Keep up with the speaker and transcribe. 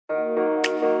What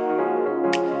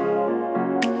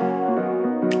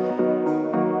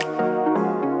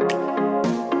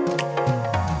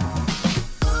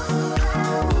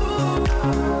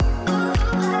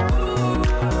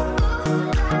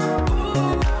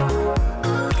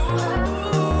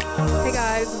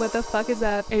the fuck is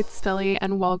up? It's Philly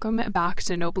and welcome back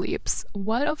to No Bleeps.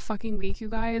 What a fucking week, you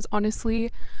guys.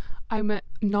 Honestly, I'm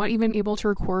not even able to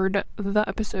record the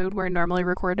episode where I normally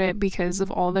record it because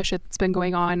of all the shit that's been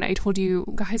going on. I told you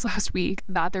guys last week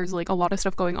that there's like a lot of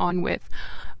stuff going on with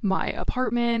my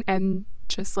apartment and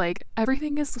just like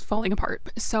everything is falling apart.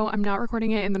 So I'm not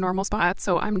recording it in the normal spot.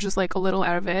 So I'm just like a little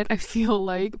out of it, I feel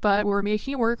like, but we're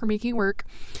making it work.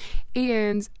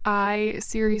 And I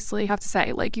seriously have to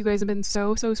say, like, you guys have been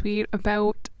so sweet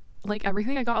about like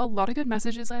everything. I got a lot of good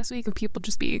messages last week of people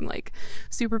just being like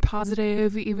super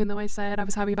positive, even though I said I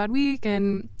was having a bad week,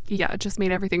 and yeah, it just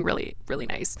made everything really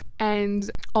nice.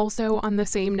 And also on the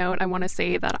same note, I want to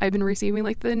say that I've been receiving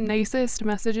like the nicest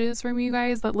messages from you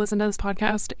guys that listen to this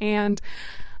podcast, and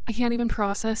I can't even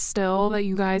process still that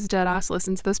you guys deadass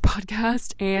listen to this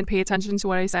podcast and pay attention to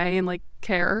what I say and like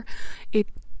care. It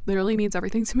literally means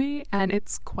everything to me, and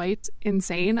it's quite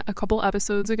insane. A couple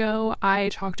episodes ago, I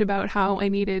talked about how I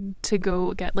needed to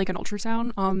go get like an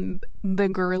ultrasound on the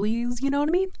girlies, you know what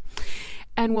I mean?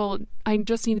 And well, I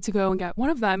just needed to go and get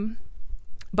one of them,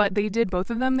 but they did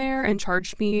both of them there and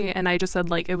charged me, and I just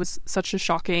said like it was such a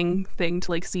shocking thing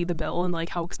to like see the bill and like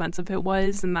how expensive it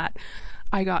was, and that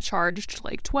I got charged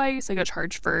like twice. I got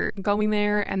charged for going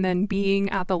there and then being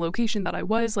at the location that I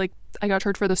was. Like, I got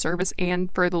charged for the service and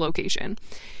for the location.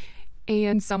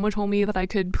 And someone told me that I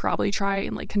could probably try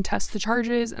and like contest the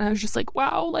charges. And I was just like,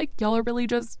 wow, like y'all are really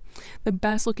just the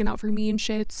best looking out for me and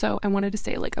shit. So I wanted to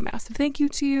say like a massive thank you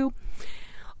to you.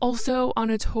 Also, on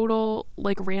a total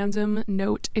like random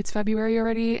note, it's February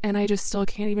already and I just still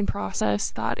can't even process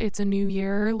that it's a new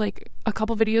year. Like a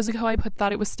couple videos ago, I put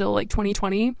that it was still like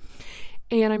 2020.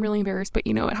 And I'm really embarrassed, but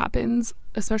you know, it happens.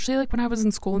 Especially like when I was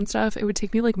in school and stuff, it would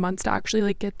take me like months to actually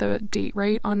like get the date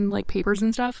right on like papers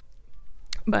and stuff.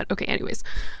 But okay, anyways,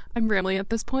 I'm rambling at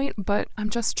this point, but I'm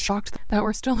just shocked that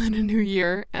we're still in a new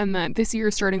year and that this year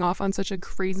is starting off on such a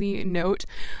crazy note.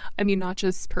 I mean, not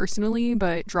just personally,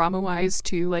 but drama-wise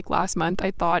too. Like last month,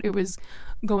 I thought it was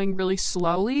going really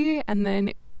slowly, and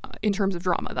then in terms of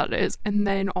drama, that is, and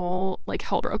then all like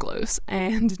hell broke loose.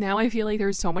 And now I feel like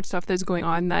there's so much stuff that's going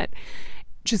on that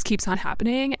just keeps on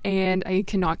happening and I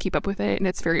cannot keep up with it, and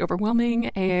it's very overwhelming.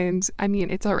 And I mean,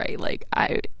 it's all right, like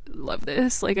I love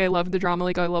this, like I love the drama,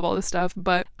 like I love all this stuff,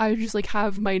 but I just like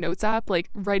have my notes app like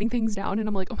writing things down, and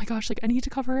I'm like, oh my gosh, like I need to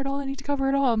cover it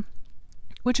all,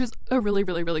 which is a really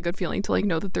good feeling to like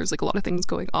know that there's like a lot of things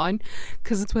going on,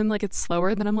 because it's when like it's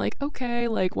slower, then I'm like, okay,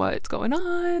 like what's going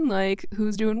on, like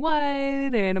who's doing what,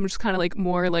 and I'm just kind of like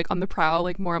more like on the prowl,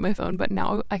 like more on my phone. But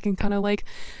now I can kind of like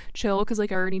chill because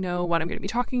like I already know what I'm going to be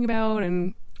talking about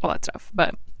and all that stuff.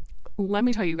 But let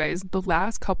me tell you guys, the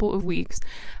last couple of weeks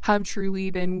have truly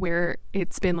been where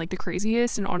it's been like the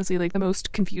craziest and honestly like the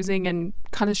most confusing and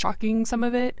kind of shocking, some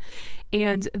of it.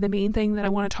 And the main thing that I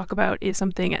want to talk about is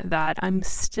something that I'm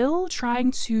still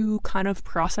trying to kind of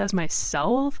process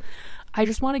myself. I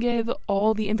just want to give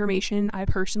all the information I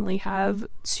personally have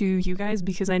to you guys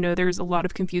because I know there's a lot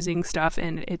of confusing stuff,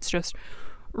 and it's just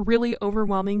really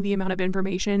overwhelming, the amount of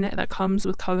information that comes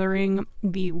with covering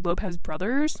the Lopez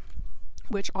brothers,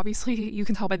 which obviously you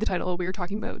can tell by the title, we were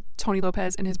talking about Tony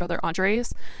Lopez and his brother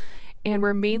Ondreaz. And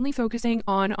we're mainly focusing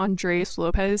on Ondreaz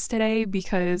Lopez today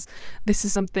because this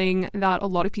is something that a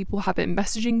lot of people have been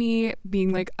messaging me,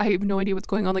 being like, I have no idea what's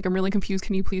going on. Like, I'm really confused.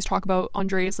 Can you please talk about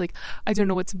Ondreaz? Like, I don't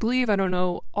know what to believe. I don't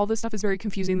know. All this stuff is very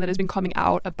confusing that has been coming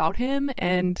out about him.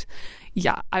 And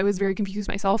yeah, I was very confused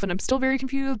myself, and I'm still very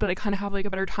confused, but I kind of have like a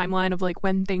better timeline of like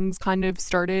when things kind of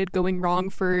started going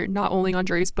wrong for not only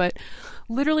Ondreaz, but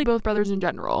literally both brothers in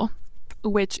general,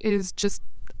 which is just,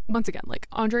 once again, like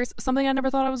Ondreaz, something I never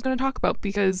thought I was going to talk about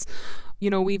because, you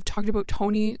know, we've talked about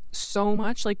Tony so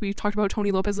much. Like, we've talked about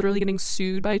Tony Lopez literally getting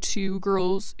sued by two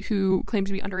girls who claimed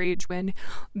to be underage when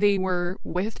they were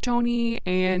with Tony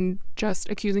and just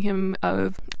accusing him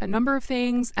of a number of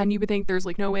things. And you would think there's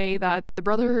like no way that the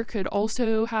brother could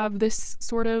also have this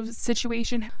sort of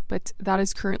situation, but that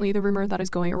is currently the rumor that is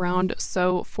going around.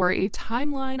 So for a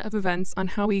timeline of events on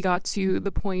how we got to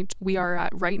the point we are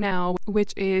at right now,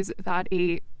 which is that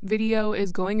a video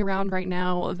is going around right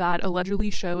now that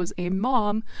allegedly shows a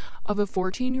mom of a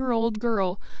 14-year-old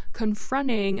girl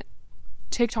confronting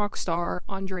TikTok star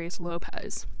Ondreaz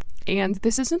Lopez. And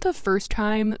this isn't the first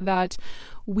time that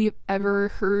we've ever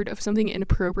heard of something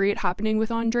inappropriate happening with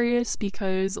Ondreaz,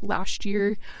 because last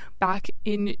year, back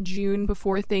in June,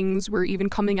 before things were even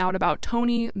coming out about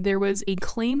Tony, there was a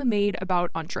claim made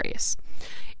about Ondreaz.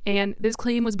 And this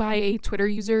claim was by a Twitter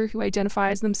user who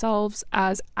identifies themselves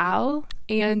as Al.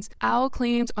 And Al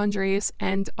claimed Ondreaz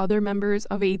and other members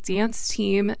of a dance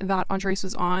team that Ondreaz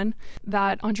was on,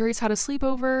 that Ondreaz had a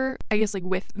sleepover, I guess like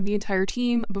with the entire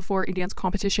team, before a dance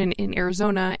competition in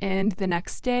Arizona. And the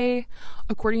next day,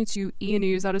 according to E!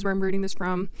 News, that is where I'm reading this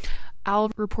from, Al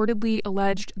reportedly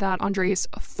alleged that Ondreaz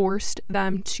forced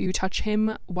them to touch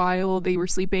him while they were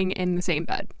sleeping in the same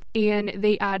bed. And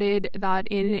they added that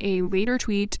in a later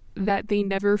tweet that they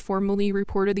never formally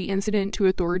reported the incident to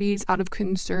authorities out of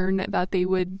concern that they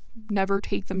would never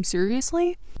take them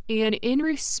seriously. And in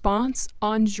response,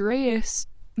 Ondreaz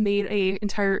made an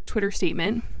entire Twitter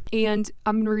statement. And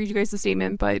I'm going to read you guys the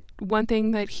statement, but one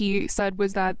thing that he said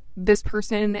was that this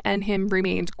person and him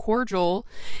remained cordial,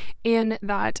 and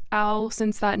that Al,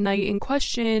 since that night in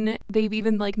question, they've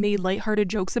even made lighthearted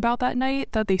jokes about that night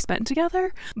that they spent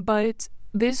together. But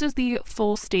this is the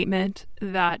full statement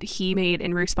that he made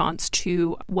in response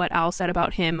to what Al said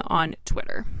about him on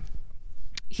Twitter.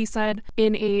 He said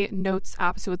in a notes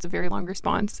app, so it's a very long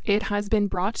response, "It has been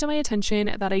brought to my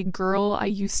attention that a girl I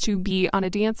used to be on a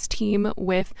dance team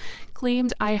with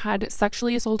claimed I had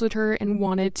sexually assaulted her and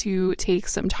wanted to take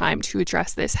some time to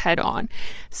address this head on.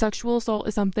 Sexual assault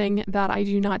is something that I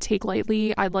do not take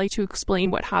lightly. I'd like to explain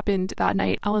what happened that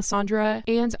night. Alessandra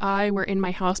and I were in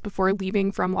my house before leaving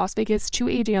from Las Vegas to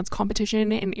a dance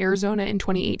competition in Arizona in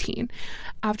 2018.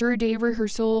 After a day of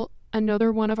rehearsal,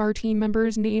 another one of our team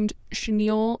members named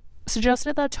Chenille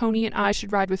suggested that Tony and I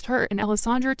should ride with her and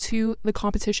Alessandra to the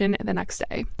competition the next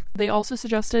day. They also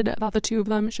suggested that the two of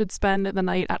them should spend the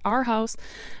night at our house.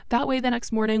 That way the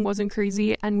next morning wasn't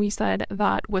crazy, and we said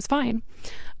that was fine.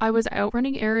 I was out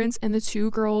running errands and the two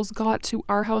girls got to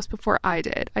our house before I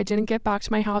did. I didn't get back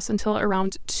to my house until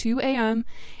around 2 a.m.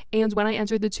 and when I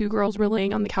entered, the two girls were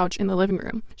laying on the couch in the living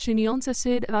room. Chenille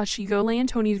insisted that she go lay in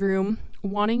Tony's room.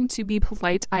 Wanting to be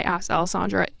polite, I asked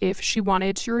Alessandra if she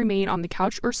wanted to remain on the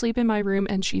couch or sleep in my room,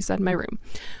 and she said my room.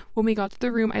 When we got to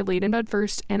the room, I laid in bed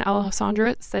first, and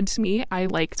Alessandra said to me, I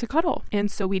like to cuddle. And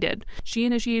so we did. She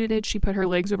initiated it. She put her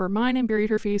legs over mine and buried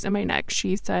her face in my neck.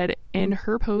 She said in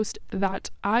her post that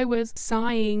I was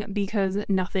sighing because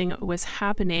nothing was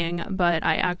happening, but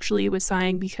I actually was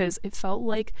sighing because it felt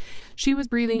like she was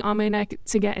breathing on my neck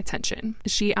to get attention.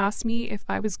 She asked me if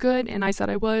I was good, and I said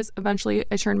I was. Eventually,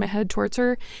 I turned my head towards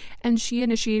her, and she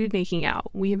initiated making out.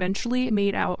 We eventually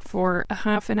made out for a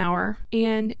half an hour,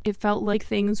 and it felt like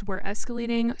things were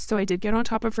escalating, so I did get on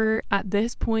top of her. At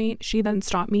this point, she then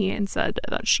stopped me and said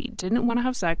that she didn't want to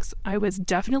have sex. I was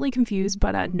definitely confused,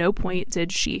 but at no point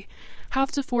did she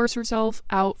have to force herself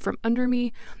out from under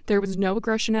me. There was no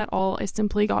aggression at all. I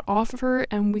simply got off of her,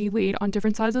 and we laid on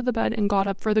different sides of the bed and got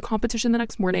up for the competition the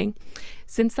next morning.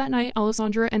 Since that night,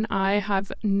 Alessandra and I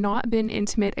have not been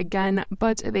intimate again,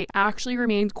 but they actually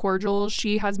remained cordial.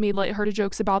 She has made lighthearted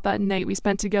jokes about that night we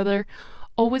spent together,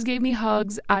 always gave me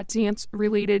hugs at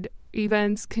dance-related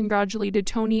events, congratulated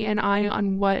Tony and I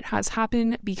on what has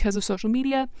happened because of social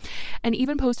media, and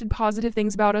even posted positive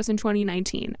things about us in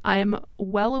 2019. I am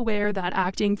well aware that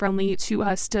acting friendly to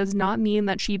us does not mean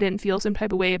that she didn't feel some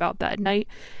type of way about that night,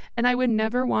 and I would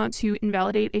never want to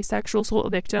invalidate a sexual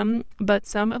assault victim, but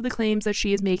some of the claims that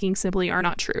she is making simply are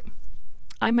not true.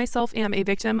 I myself am a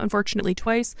victim, unfortunately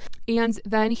twice." And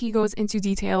then he goes into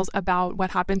details about what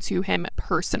happened to him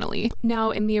personally. Now,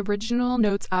 in the original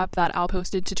notes app that Al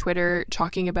posted to Twitter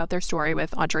talking about their story with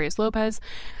Ondreaz Lopez,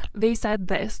 they said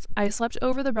this: "I slept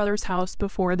over the brother's house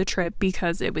before the trip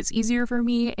because it was easier for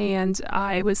me, and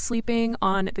I was sleeping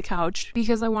on the couch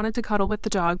because I wanted to cuddle with the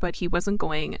dog, but he wasn't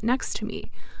going next to me.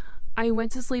 I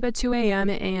went to sleep at 2 a.m.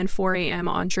 and 4 a.m.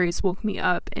 Ondreaz woke me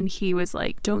up and he was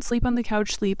like, don't sleep on the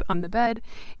couch, sleep on the bed.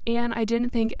 And I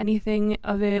didn't think anything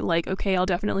of it, like, okay, I'll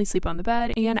definitely sleep on the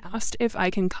bed, and asked if I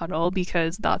can cuddle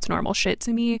because that's normal shit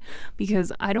to me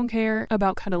because I don't care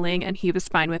about cuddling, and he was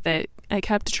fine with it. I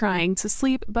kept trying to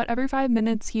sleep, but every 5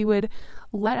 minutes he would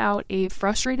let out a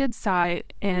frustrated sigh,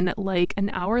 and like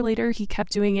an hour later he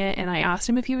kept doing it, and I asked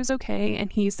him if he was okay,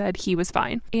 and he said he was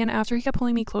fine. And after he kept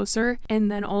pulling me closer, and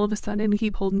then all of a sudden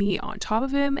he pulled me on top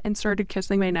of him and started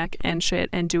kissing my neck and shit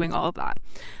and doing all of that.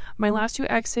 My last two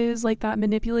exes like that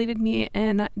manipulated me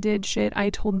and did shit I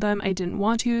told them I didn't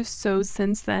want to, so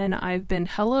since then I've been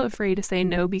hella afraid to say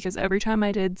no because every time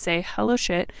I did say hella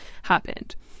shit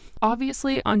happened.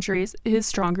 Obviously, Ondreaz is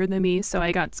stronger than me, so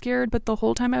I got scared, but the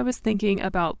whole time I was thinking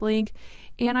about Blake,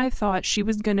 and I thought she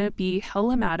was gonna be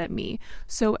hella mad at me.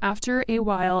 So after a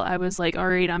while, I was like, all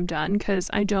right, I'm done,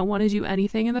 because I don't want to do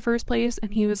anything in the first place,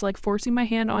 and he was like forcing my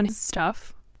hand on his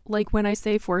stuff. Like, when I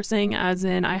say forcing, as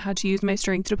in I had to use my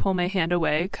strength to pull my hand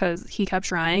away because he kept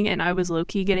trying and I was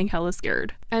low-key getting hella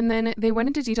scared. And then they went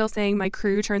into detail saying my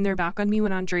crew turned their back on me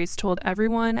when Ondreaz told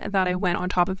everyone that I went on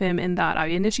top of him and that I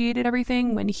initiated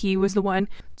everything when he was the one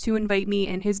to invite me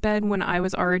in his bed when I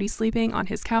was already sleeping on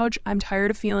his couch. I'm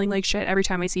tired of feeling like shit every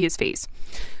time I see his face.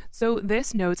 So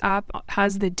this notes app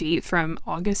has the date from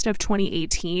August of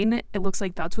 2018. It looks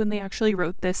like that's when they actually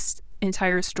wrote this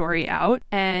entire story out,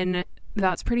 and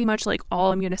that's pretty much like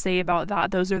all I'm going to say about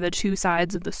that. Those are the two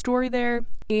sides of the story there.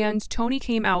 And Tony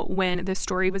came out when this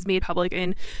story was made public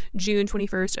in June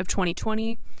 21st of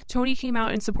 2020. Tony came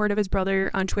out in support of his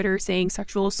brother on Twitter, saying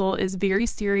sexual assault is a very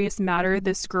serious matter.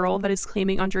 This girl that is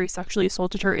claiming Ondreaz sexually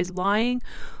assaulted her is lying.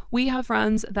 We have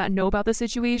friends that know about the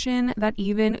situation that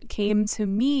even came to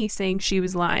me saying she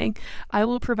was lying. I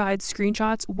will provide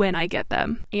screenshots when I get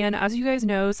them. And as you guys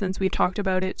know, since we've talked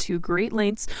about it to great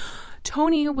lengths,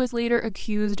 Tony was later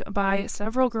accused by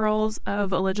several girls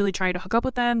of allegedly trying to hook up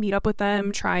with them, meet up with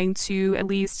them, trying to at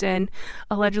least, and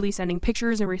allegedly sending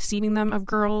pictures and receiving them of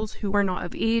girls who were not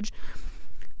of age.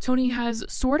 Tony has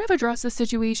sort of addressed the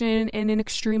situation in an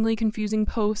extremely confusing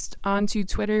post onto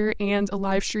Twitter and a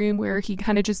live stream where he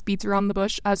kind of just beats around the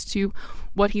bush as to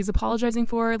what he's apologizing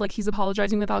for. Like, he's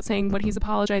apologizing without saying what he's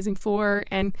apologizing for,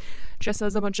 and just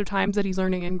says a bunch of times that he's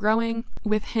learning and growing,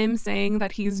 with him saying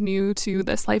that he's new to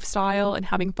this lifestyle and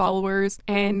having followers.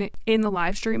 And in the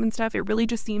live stream and stuff, it really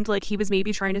just seemed like he was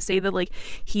maybe trying to say that, like,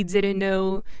 he didn't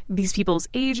know these people's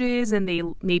ages and they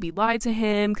maybe lied to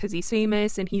him because he's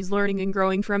famous and he's learning and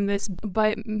growing from this.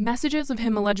 But messages of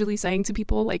him allegedly saying to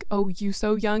people like, oh, you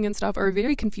so young and stuff, are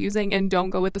very confusing and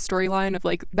don't go with the storyline of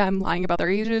like them lying about their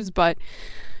ages. But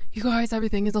you guys,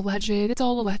 everything is alleged. It's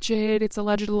all alleged. It's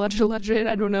alleged.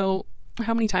 I don't know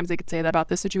how many times I could say that about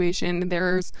this situation.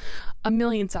 There's a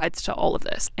million sides to all of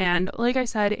this. And like I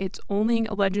said, it's only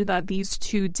alleged that these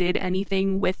two did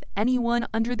anything with anyone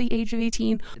under the age of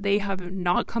 18. They have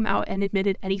not come out and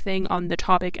admitted anything on the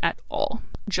topic at all,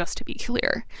 just to be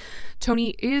clear.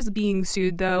 Tony is being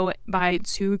sued, though, by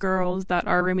two girls that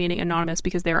are remaining anonymous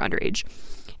because they're underage.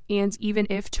 And even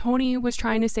if Tony was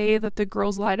trying to say that the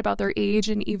girls lied about their age,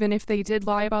 and even if they did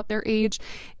lie about their age,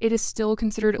 it is still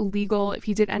considered illegal if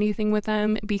he did anything with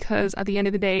them, because at the end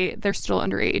of the day, they're still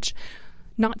underage.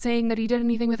 Not saying that he did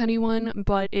anything with anyone,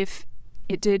 but if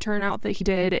it did turn out that he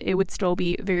did, it would still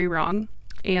be very wrong.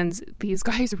 And these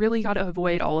guys really got to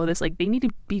avoid all of this. Like, they need to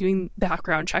be doing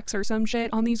background checks or some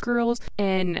shit on these girls,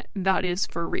 and that is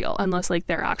for real. Unless, like,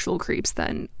 they're actual creeps,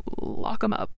 then lock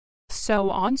them up. So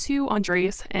on to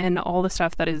Ondreaz and all the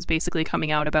stuff that is basically coming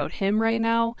out about him right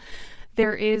now.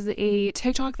 There is a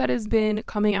TikTok that has been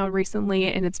coming out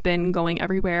recently, and it's been going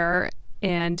everywhere.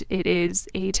 And it is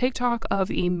a TikTok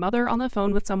of a mother on the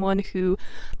phone with someone who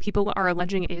people are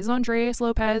alleging is Ondreaz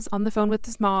Lopez, on the phone with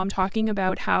his mom, talking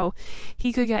about how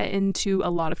he could get into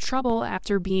a lot of trouble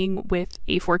after being with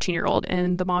a 14-year-old.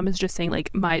 And the mom is just saying,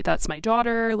 like, that's my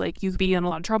daughter, like, you could be in a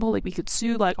lot of trouble, like, we could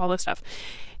sue, like, all this stuff.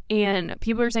 And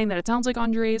people are saying that it sounds like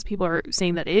Ondreaz. People are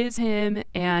saying that it is him,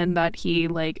 and that he,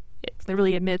 like,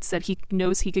 clearly admits that he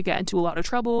knows he could get into a lot of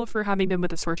trouble for having been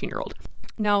with a 14-year-old.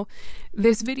 Now,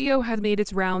 this video has made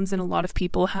its rounds, and a lot of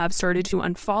people have started to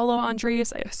unfollow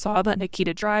Ondreaz. I saw that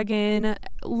Nikita Dragon,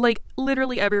 like,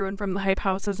 literally everyone from the Hype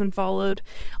House has unfollowed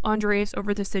Ondreaz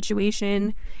over this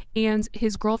situation. And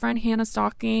his girlfriend, Hannah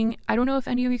Stocking, I don't know if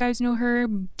any of you guys know her.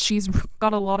 She's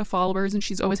got a lot of followers, and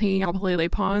she's always hanging out with Lele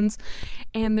Pons.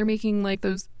 And they're making, like,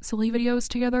 those silly videos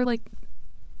together, like,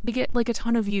 they get like a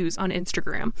ton of views on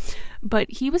Instagram.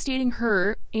 But he was dating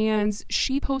her, and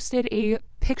she posted a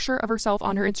picture of herself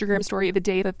on her Instagram story the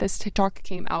day that this TikTok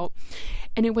came out,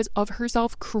 and it was of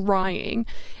herself crying.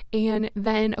 And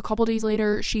then a couple days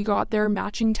later, she got their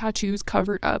matching tattoos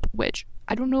covered up, which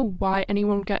I don't know why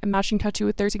anyone would get a matching tattoo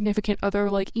with their significant other.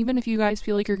 Like, even if you guys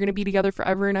feel like you're going to be together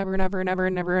forever and ever and ever and ever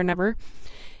and ever and ever,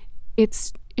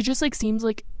 it just like seems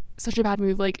like such a bad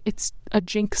move. Like, it's a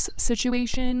jinx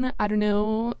situation. I don't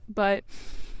know, but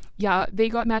yeah, they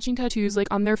got matching tattoos like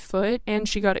on their foot, and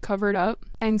she got it covered up.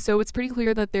 And so it's pretty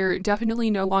clear that they're definitely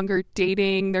no longer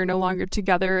dating. They're no longer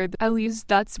together. At least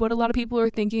that's what a lot of people are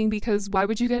thinking, because why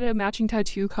would you get a matching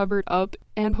tattoo covered up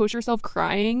and post yourself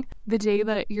crying the day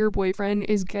that your boyfriend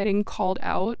is getting called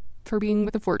out for being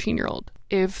with a 14-year-old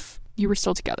if you were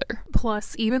still together?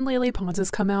 Plus, even Lele Pons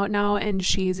has come out now, and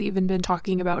she's even been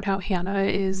talking about how Hannah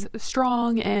is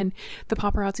strong and the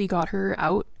paparazzi got her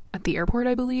out at the airport,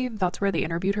 I believe. That's where they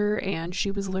interviewed her, and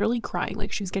she was literally crying.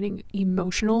 Like, she's getting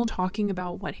emotional talking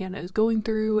about what Hannah is going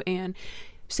through and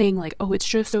saying like, oh, it's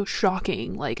just so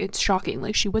shocking. Like, it's shocking.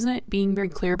 Like, she wasn't being very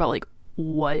clear about like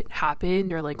what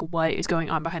happened or like what is going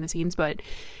on behind the scenes, but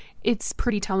it's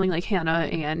pretty telling. Like, Hannah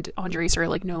and Ondreaz are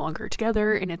like no longer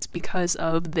together, and it's because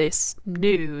of this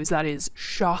news that is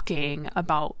shocking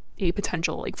about a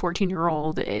potential like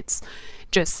 14-year-old.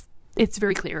 It's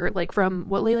very clear, like, from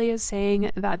what Lele is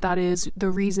saying, that is the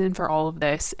reason for all of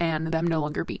this and them no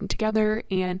longer being together.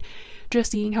 And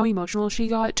just seeing how emotional she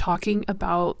got talking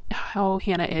about how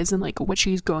Hannah is and like what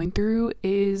she's going through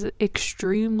is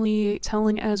extremely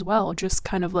telling as well. Just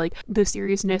kind of like the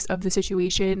seriousness of the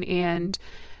situation. And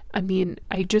I mean,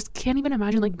 I just can't even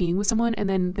imagine like being with someone and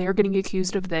then they're getting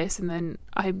accused of this, and then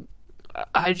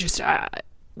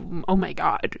oh my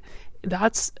god,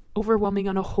 that's overwhelming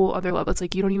on a whole other level. It's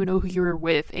like you don't even know who you're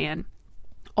with. And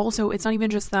also, it's not even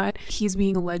just that he's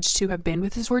being alleged to have been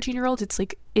with his 14-year-old. It's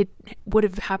like it would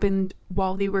have happened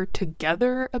while they were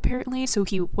together, apparently, so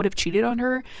he would have cheated on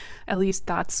her. At least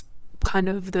that's kind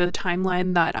of the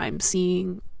timeline that I'm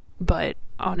seeing. But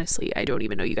honestly, I don't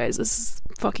even know, you guys. This is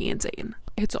fucking insane.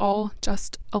 It's all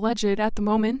just alleged at the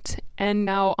moment, and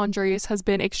now Ondreaz has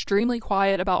been extremely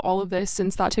quiet about all of this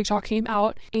since that TikTok came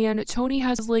out, and Tony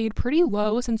has laid pretty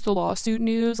low since the lawsuit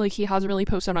news. Like, he hasn't really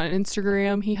posted on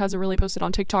Instagram, he hasn't really posted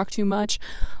on TikTok too much,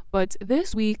 but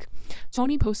this week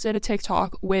Tony posted a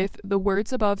TikTok with the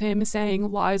words above him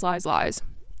saying lies, lies, lies.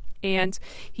 And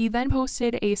he then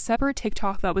posted a separate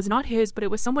TikTok that was not his, but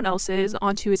it was someone else's,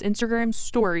 onto his Instagram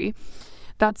story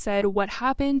that said what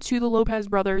happened to the Lopez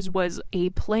brothers was a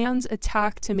planned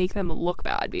attack to make them look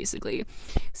bad, basically.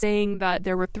 Saying that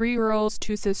there were 3 girls,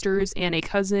 2 sisters, and a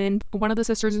cousin. One of the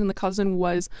sisters and the cousin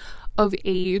was of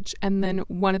age, and then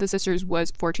one of the sisters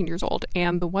was 14 years old.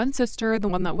 And the one sister, the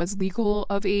one that was legal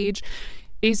of age,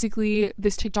 basically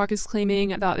this TikTok is claiming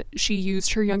that she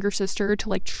used her younger sister to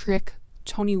like trick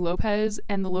Tony Lopez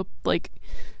and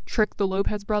trick the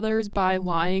Lopez brothers by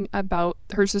lying about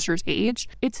her sister's age.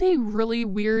 It's a really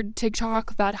weird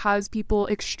TikTok that has people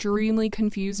extremely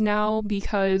confused now,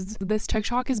 because this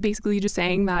TikTok is basically just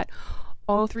saying that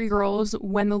all 3 girls,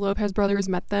 when the Lopez brothers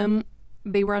met them,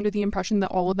 they were under the impression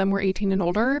that all of them were 18 and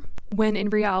older, when in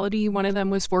reality one of them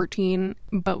was 14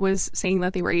 but was saying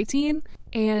that they were 18,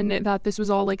 and that this was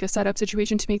all like a setup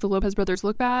situation to make the Lopez brothers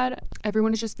look bad.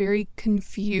 Everyone is just very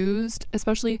confused,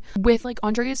 especially with like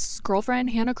Ondreaz's girlfriend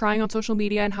Hannah crying on social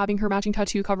media and having her matching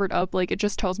tattoo covered up. Like, it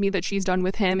just tells me that she's done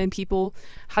with him, and people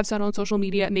have said on social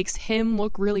media it makes him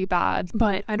look really bad.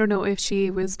 But I don't know if she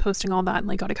was posting all that and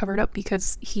like got it covered up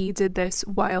because he did this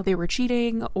while they were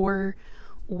cheating or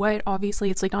what. Obviously,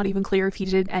 it's like not even clear if he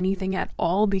did anything at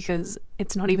all, because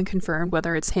it's not even confirmed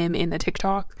whether it's him in the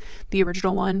TikTok, the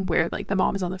original one where like the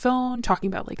mom is on the phone talking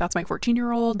about like, that's my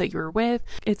 14-year-old that you were with.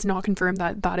 It's not confirmed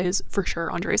that that is for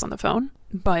sure Ondreaz on the phone.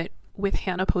 But with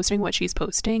Hannah posting what she's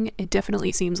posting, it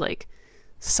definitely seems like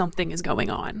something is going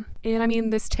on. And I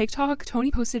mean, this TikTok,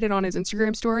 Tony posted it on his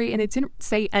Instagram story, and it didn't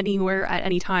say anywhere at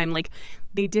any time like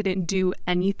they didn't do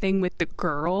anything with the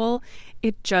girl.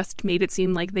 It just made it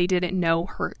seem like they didn't know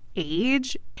her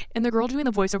age. And the girl doing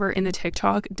the voiceover in the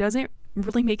TikTok doesn't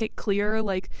really make it clear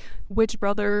like which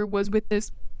brother was with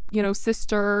this, you know,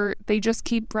 sister. They just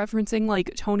keep referencing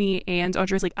like Tony and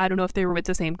Ondreaz. Like, I don't know if they were with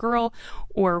the same girl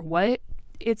or what.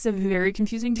 It's a very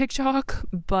confusing TikTok,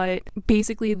 but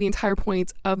basically the entire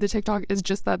point of the TikTok is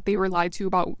just that they were lied to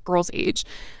about girl's age.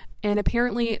 And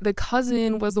apparently the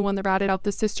cousin was the one that ratted out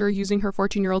the sister using her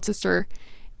 14-year-old sister.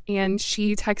 And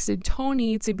she texted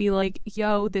Tony to be like,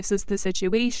 yo, this is the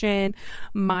situation.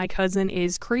 My cousin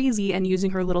is crazy and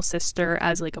using her little sister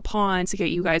as like a pawn to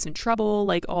get you guys in trouble,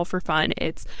 like all for fun.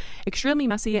 It's extremely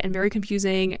messy and very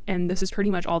confusing. And this is pretty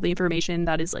much all the information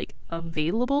that is like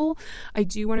available. I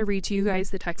do want to read to you guys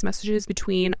the text messages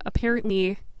between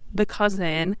apparently the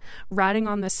cousin ratting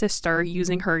on the sister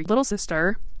using her little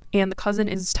sister, and the cousin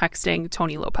is texting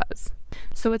Tony Lopez.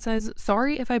 So it says,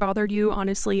 sorry if I bothered you.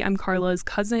 Honestly, I'm Carla's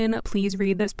cousin. Please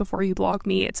read this before you block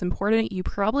me. It's important. You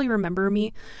probably remember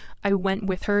me. I went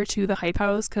with her to the hype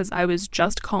house because I was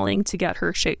just calling to get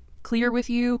her shit clear with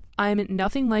you. I'm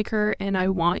nothing like her, and I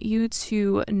want you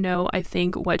to know I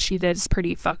think what she did is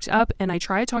pretty fucked up, and I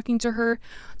tried talking to her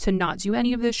to not do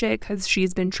any of this shit because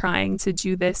she's been trying to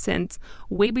do this since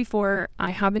way before. I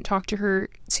haven't talked to her,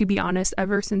 to be honest,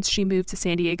 ever since she moved to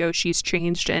San Diego. She's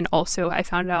changed, and also I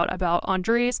found out about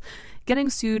Ondreaz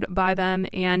getting sued by them,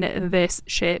 and this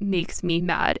shit makes me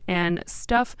mad and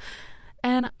stuff.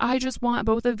 And I just want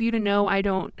both of you to know I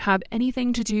don't have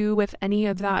anything to do with any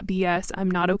of that BS.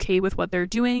 I'm not okay with what they're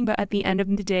doing, but at the end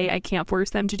of the day, I can't force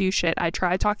them to do shit. I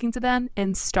tried talking to them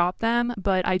and stop them,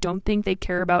 but I don't think they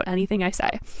care about anything I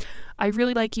say. I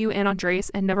really like you and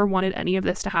Ondreaz and never wanted any of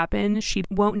this to happen. She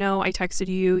won't know I texted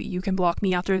you. You can block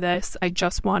me after this. I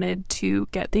just wanted to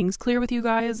get things clear with you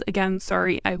guys. Again,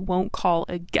 sorry, I won't call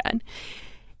again.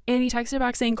 And he texted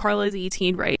back saying Carla is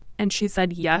 18, right? And she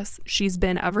said, yes, she's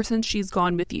been ever since she's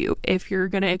gone with you. If you're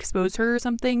going to expose her or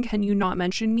something, can you not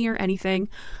mention me or anything?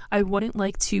 I wouldn't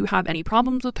like to have any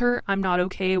problems with her. I'm not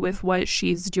okay with what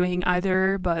she's doing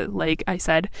either. But like I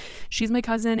said, she's my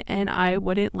cousin and I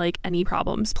wouldn't like any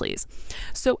problems, please.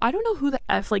 So I don't know who the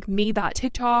F like made that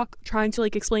TikTok trying to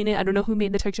like explain it. I don't know who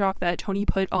made the TikTok that Tony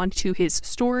put onto his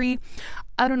story.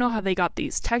 I don't know how they got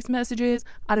these text messages.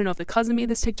 I don't know if the cousin made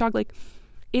this TikTok. Like,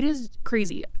 it is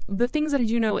crazy. The things that I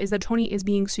do know is that Tony is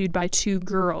being sued by 2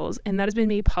 girls, and that has been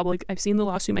made public. I've seen the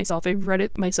lawsuit myself. I've read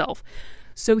it myself.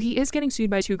 So he is getting sued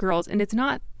by 2 girls, and it's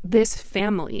not this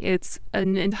family. It's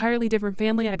an entirely different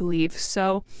family, I believe.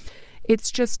 So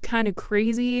it's just kind of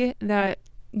crazy that,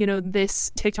 you know, this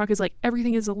TikTok is like,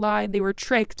 everything is a lie. They were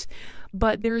tricked.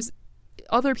 But there's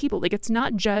other people. Like, it's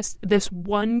not just this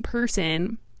one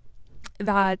person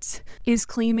that is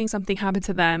claiming something happened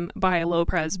to them by a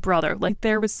Lopez brother. Like,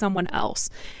 there was someone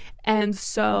else. And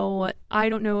so I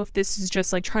don't know if this is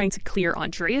just like trying to clear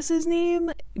Ondreaz's name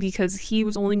because he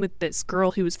was only with this girl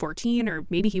who was 14, or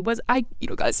maybe he was.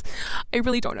 Guys, I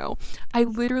really don't know. I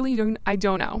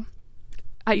don't know.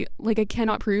 I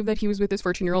cannot prove that he was with this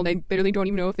 14-year-old. I literally don't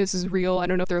even know if this is real. I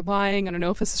don't know if they're lying. I don't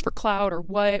know if this is for clout or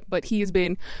what, but he has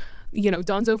been,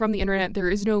 donezo from the internet. There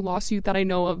is no lawsuit that I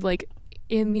know of. Like,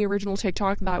 in the original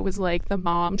TikTok, that was like the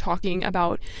mom talking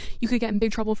about, you could get in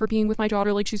big trouble for being with my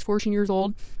daughter, like she's 14 years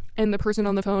old. And the person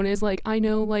on the phone is like, I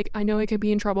know I could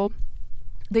be in trouble.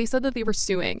 They said that they were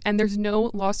suing, and there's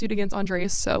no lawsuit against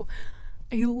Ondreaz. So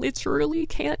I literally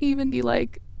can't even be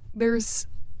like,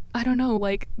 I don't know,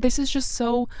 like, this is just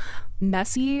so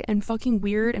messy and fucking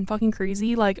weird and fucking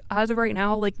crazy. Like, as of right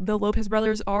now, like, the Lopez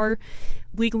brothers are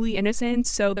legally innocent,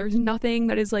 so there's nothing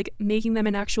that is like making them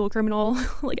an actual criminal.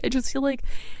 Like, I just feel like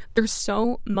there's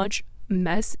so much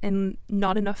mess and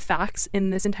not enough facts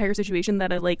in this entire situation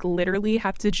that I like literally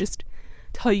have to just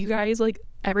tell you guys like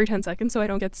every 10 seconds so I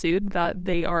don't get sued that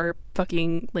they are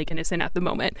fucking like innocent at the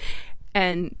moment.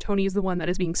 And Tony is the one that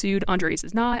is being sued. Ondreaz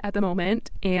is not at the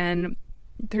moment. And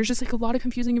there's just like a lot of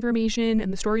confusing information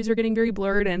and the stories are getting very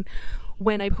blurred. And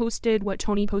when I posted what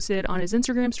Tony posted on his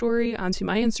Instagram story onto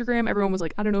my Instagram, everyone was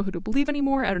like, I don't know who to believe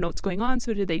anymore. I don't know what's going on.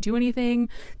 So did they do anything?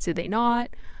 Did they not?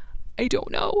 I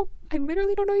don't know. I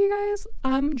literally don't know, you guys.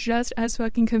 I'm just as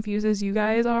fucking confused as you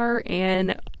guys are.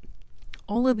 And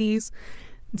all of these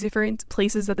different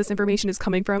places that this information is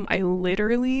coming from, I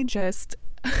literally just,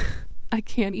 I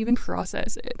can't even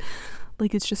process it.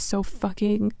 Like, it's just so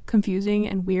fucking confusing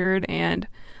and weird, and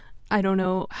I don't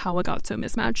know how it got so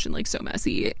mismatched and like so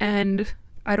messy. And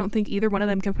I don't think either one of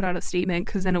them can put out a statement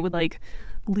because then it would like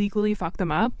legally fuck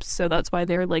them up. So that's why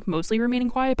they're like mostly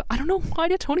remaining quiet. But I don't know, why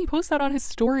did Tony post that on his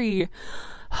story?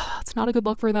 It's not a good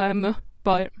look for them.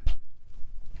 But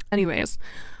anyways,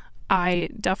 I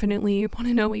definitely want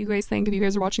to know what you guys think. If you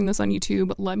guys are watching this on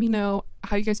YouTube, let me know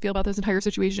how you guys feel about this entire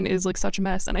situation. It is like such a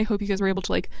mess, and I hope you guys were able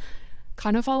to like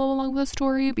kind of follow along with the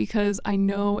story because I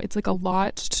know it's like a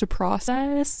lot to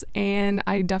process, and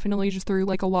I definitely just threw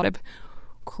like a lot of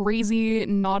crazy,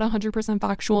 not 100%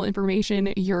 factual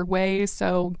information your way,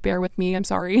 so bear with me. I'm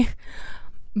sorry.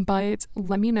 But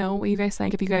let me know what you guys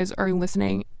think. If you guys are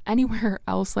listening anywhere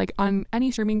else, like on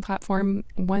any streaming platform,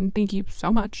 thank you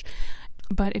so much.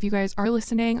 But if you guys are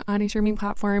listening on a streaming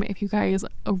platform, if you guys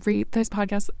rate this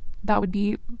podcast, that would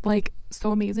be like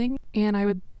so amazing, and I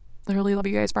would literally love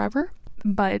you guys forever.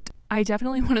 But I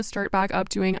definitely want to start back up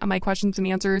doing my questions and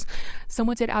answers.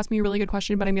 Someone did ask me a really good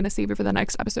question, but I'm going to save it for the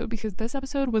next episode because this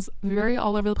episode was very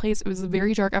all over the place. It was a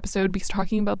very dark episode because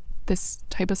talking about this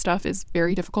type of stuff is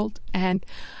very difficult, and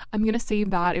I'm going to save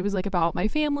that. It was like about my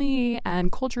family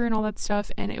and culture and all that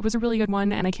stuff, and it was a really good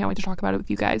one, and I can't wait to talk about it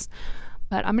with you guys.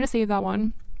 But I'm going to save that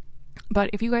one. But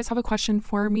if you guys have a question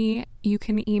for me, you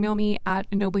can email me at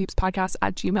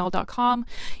nobleapspodcast@gmail.com.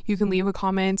 You can leave a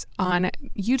comment on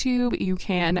YouTube. You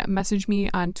can message me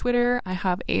on Twitter. I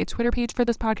have a Twitter page for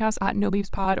this podcast at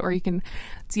nobleapspod, or you can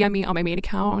DM me on my main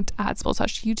account at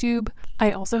 @YouTube.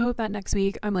 I also hope that next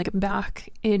week I'm like back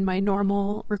in my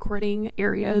normal recording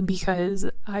area because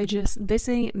this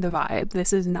ain't the vibe.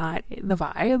 This is not the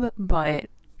vibe, but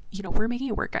we're making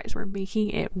it work, guys. We're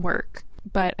making it work.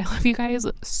 But I love you guys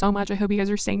so much. I hope you guys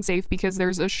are staying safe, because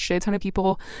there's a shit ton of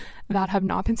people that have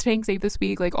not been staying safe this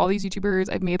week. Like all these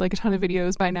YouTubers, I've made like a ton of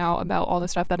videos by now about all the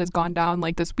stuff that has gone down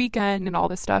like this weekend and all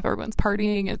this stuff. Everyone's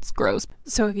partying. It's gross.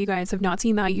 So if you guys have not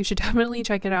seen that, you should definitely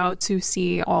check it out to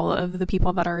see all of the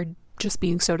people that are just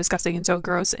being so disgusting and so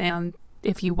gross. And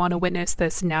if you want to witness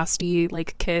this nasty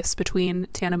like kiss between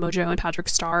Tana Mojo and Patrick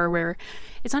Starr, where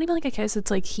it's not even like a kiss, it's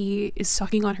like he is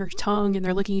sucking on her tongue and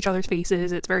they're licking each other's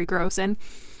faces. It's very gross and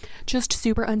just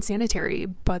super unsanitary.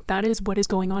 But that is what is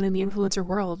going on in the influencer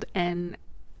world, and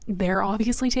they're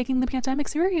obviously taking the pandemic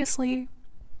seriously.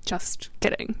 Just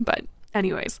kidding. But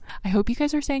anyways, I hope you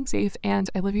guys are staying safe, and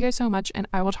I love you guys so much, and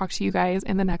I will talk to you guys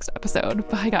in the next episode.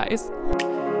 Bye guys.